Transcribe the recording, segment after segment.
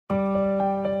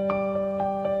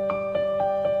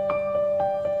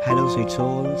Hello sweet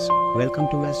souls, welcome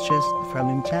to Messages from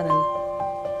him channel.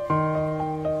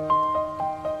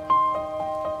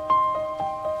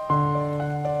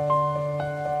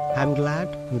 I'm glad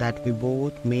that we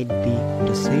both made the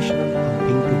decision of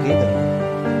being together.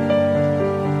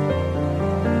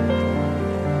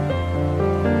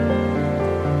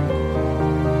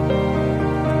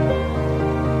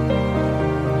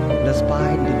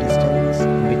 Despite the distance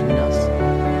between us,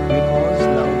 because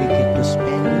now we get to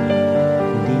spend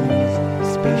these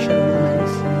special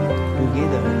moments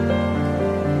together.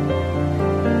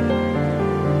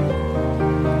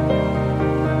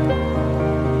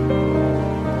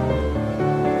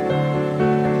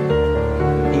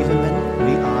 Even when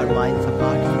we are miles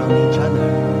apart from each other.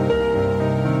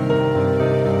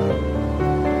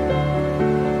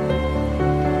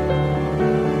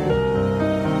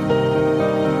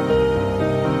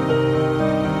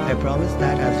 I promise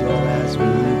that as long as we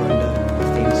live